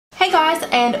Hey guys,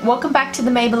 and welcome back to the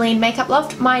Maybelline Makeup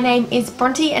Loft. My name is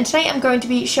Bronte and today I'm going to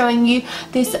be showing you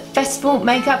this festival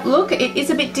makeup look. It is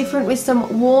a bit different with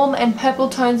some warm and purple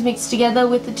tones mixed together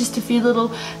with just a few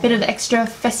little bit of extra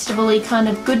festival-y kind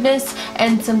of goodness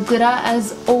and some glitter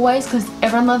as always, because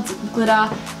everyone loves glitter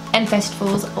and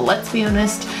festivals, let's be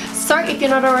honest. So if you're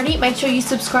not already, make sure you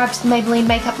subscribe to the Maybelline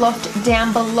Makeup Loft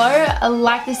down below.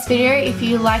 Like this video if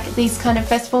you like these kind of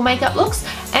festival makeup looks,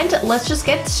 and let's just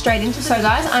get straight into it. So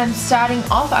guys, I'm starting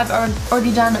off. I've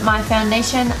already done my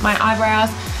foundation, my eyebrows,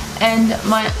 and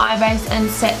my eye base and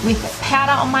set with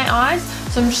powder on my eyes.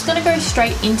 So I'm just going to go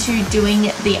straight into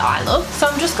doing the eye look. So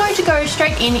I'm just going to go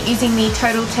straight in using the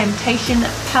Total Temptation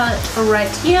palette right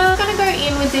here. I'm going to go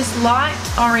in with this light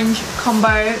orange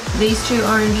combo, these two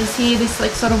oranges here, this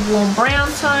like sort of warm brown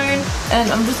tone.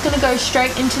 And I'm just going to go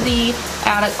straight into the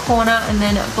outer corner and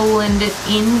then blend it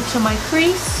into my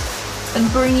crease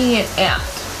and bringing it out.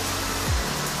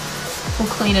 We'll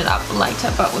clean it up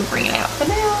later, but we'll bring it out for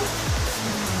now.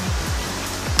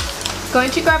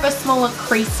 Going to grab a smaller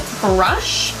crease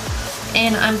brush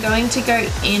and I'm going to go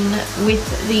in with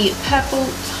the purple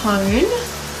tone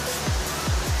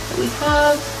that we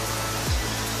have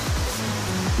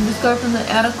and just go from the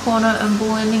outer corner and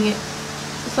blending it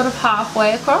sort of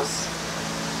halfway across.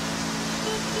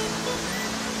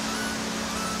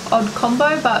 Odd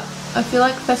combo, but I feel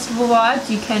like festival vibes,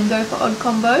 you can go for odd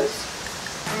combos.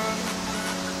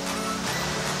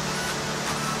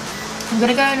 I'm going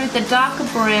to go in with the darker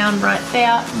brown right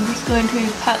there. I'm just going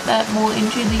to pat that more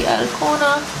into the outer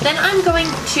corner. Then I'm going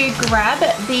to grab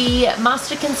the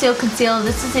Master Conceal Concealer.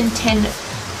 This is in 10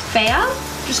 Fair.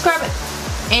 Just grab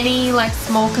any like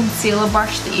small concealer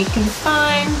brush that you can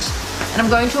find. And I'm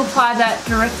going to apply that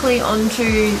directly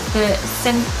onto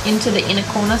into the inner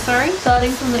corner, sorry.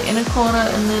 Starting from the inner corner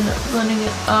and then blending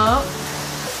it up.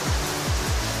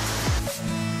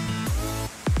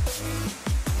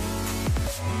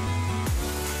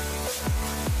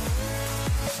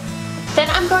 Then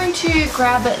I'm going to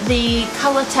grab the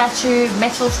Colour Tattoo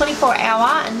Metal 24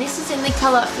 Hour, and this is in the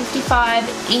colour 55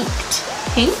 Inked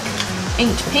Pink.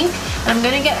 And I'm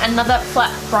going to get another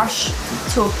flat brush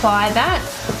to apply that.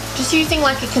 Just using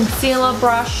like a concealer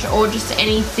brush or just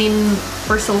any thin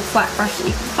bristle flat brush that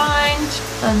you can find.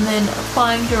 And then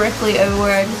applying directly over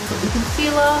where I just put the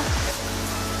concealer.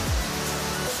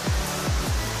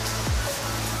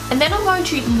 And then I'm going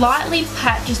to lightly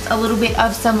pat just a little bit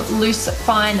of some loose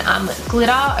fine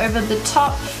glitter over the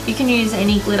top. You can use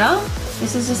any glitter.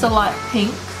 This is just a light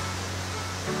pink.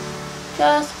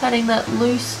 Just patting that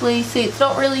loosely. See, it's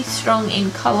not really strong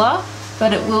in colour,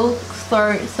 but it will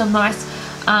throw some nice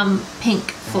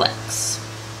pink flecks,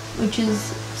 which is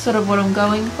sort of what I'm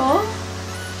going for.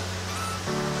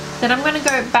 Then I'm going to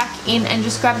go back in and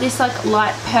just grab this like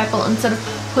light purple and sort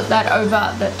of put that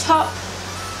over the top.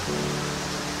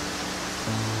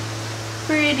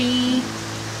 Pretty.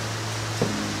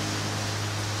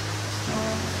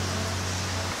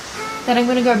 Then I'm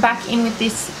going to go back in with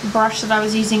this brush that I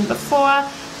was using before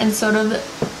and sort of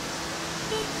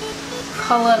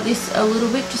colour this a little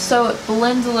bit just so it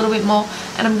blends a little bit more.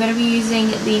 And I'm going to be using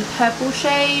the purple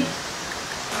shade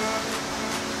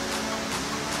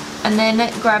and then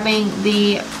grabbing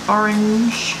the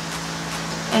orange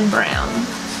and brown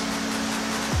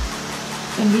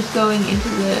and just going into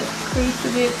the crease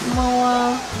a bit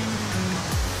more.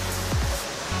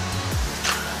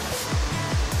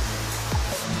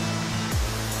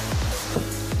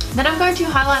 Then I'm going to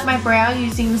highlight my brow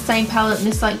using the same palette in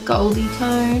this like goldy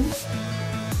tone.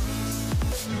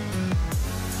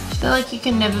 I feel like you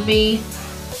can never be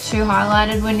too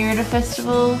highlighted when you're at a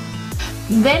festival.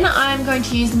 Then I'm going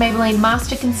to use the Maybelline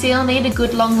Master Concealer. Need a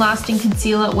good long-lasting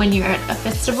concealer when you're at a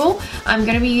festival. I'm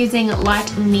going to be using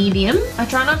light medium. I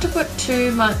try not to put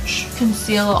too much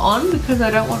concealer on because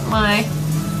I don't want my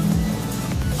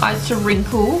eyes to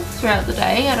wrinkle throughout the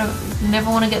day. I never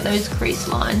want to get those crease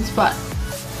lines, but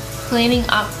cleaning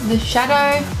up the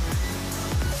shadow.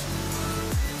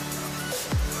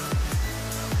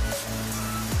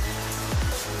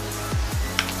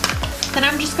 Then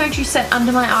I'm just going to set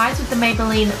under my eyes with the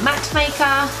Maybelline Matte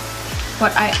Maker.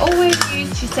 What I always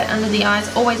use to set under the eyes,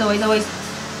 always.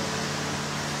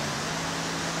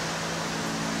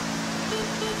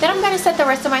 Then I'm going to set the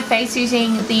rest of my face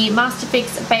using the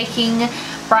Masterfix Baking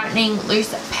Brightening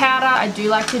Loose Powder. I do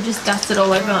like to just dust it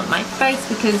all over my face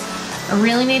because I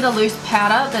really need a loose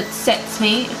powder that sets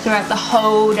me throughout the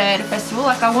whole day at a festival.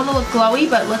 Like, I want to look glowy,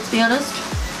 but let's be honest,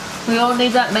 we all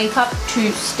need that makeup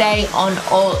to stay on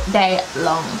all day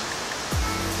long.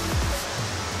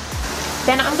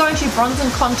 Then I'm going to bronze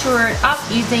and contour it up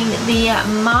using the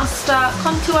Master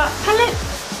Contour Palette.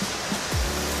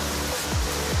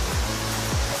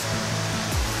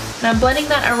 And I'm blending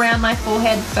that around my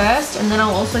forehead first, and then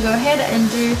I'll also go ahead and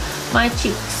do my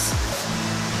cheeks.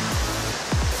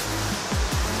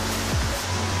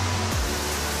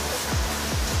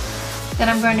 Then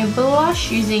I'm going to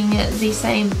blush using the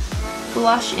same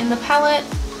blush in the palette.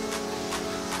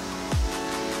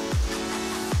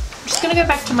 I'm just going to go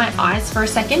back to my eyes for a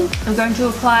second. I'm going to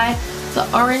apply the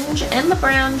orange and the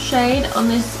brown shade on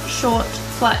this short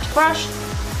flat brush.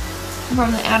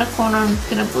 From the outer corner, I'm just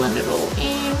going to blend it all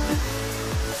in.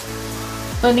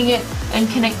 Blending it and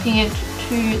connecting it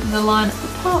to the line at the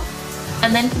top.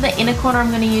 And then for the inner corner, I'm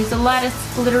going to use the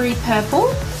lightest glittery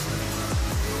purple.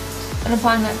 And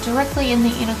applying that directly in the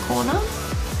inner corner.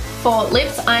 For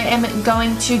lips, I am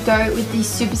going to go with the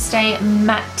Superstay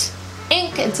Matte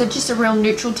Ink. It's just a real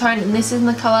neutral tone, and this is in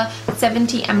the color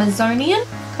 70 Amazonian.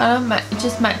 It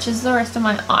just matches the rest of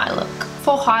my eye look.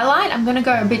 For highlight, I'm going to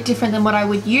go a bit different than what I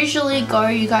would usually go.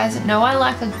 You guys know I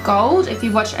like a gold if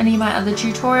you've watched any of my other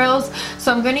tutorials.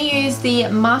 So I'm going to use the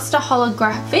Master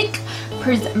Holographic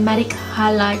Prismatic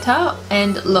Highlighter,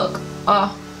 and look,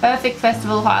 oh, perfect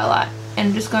festival highlight.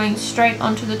 And just going straight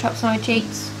onto the tops of my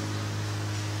cheeks.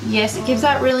 Yes, it gives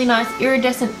that really nice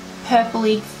iridescent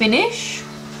purpley finish.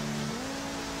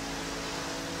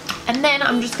 And then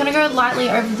I'm just going to go lightly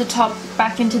over the top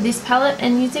back into this palette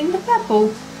and using the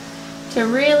purple to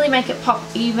really make it pop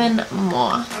even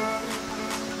more.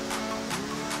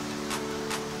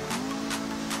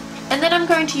 And then I'm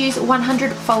going to use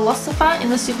 100 Philosopher in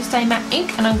the Superstay Matte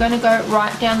Ink, and I'm going to go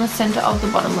right down the center of the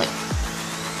bottom lip.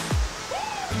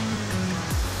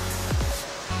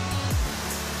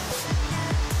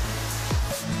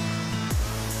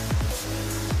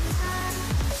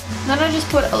 Then I just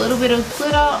put a little bit of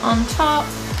glitter on top.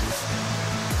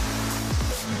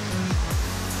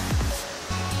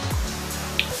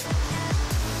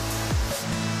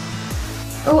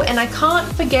 Oh, and I can't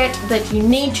forget that you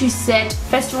need to set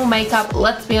festival makeup.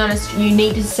 Let's be honest, you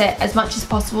need to set as much as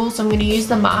possible. So I'm going to use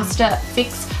the Master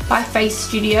Fix by Face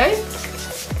Studio.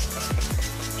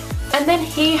 And then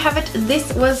here you have it.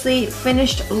 This was the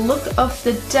finished look of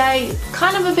the day.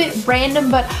 Kind of a bit random,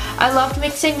 but I loved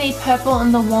mixing the purple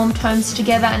and the warm tones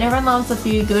together, and everyone loves a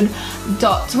few good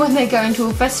dots when they're going to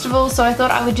a festival, so I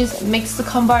thought I would just mix the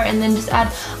combo and then just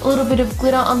add a little bit of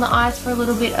glitter on the eyes for a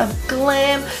little bit of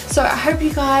glam. So I hope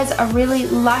you guys really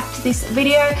liked this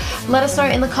video. Let us know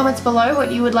in the comments below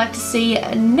what you would like to see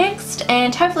next,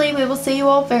 and hopefully we will see you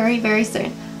all very, very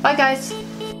soon. Bye guys.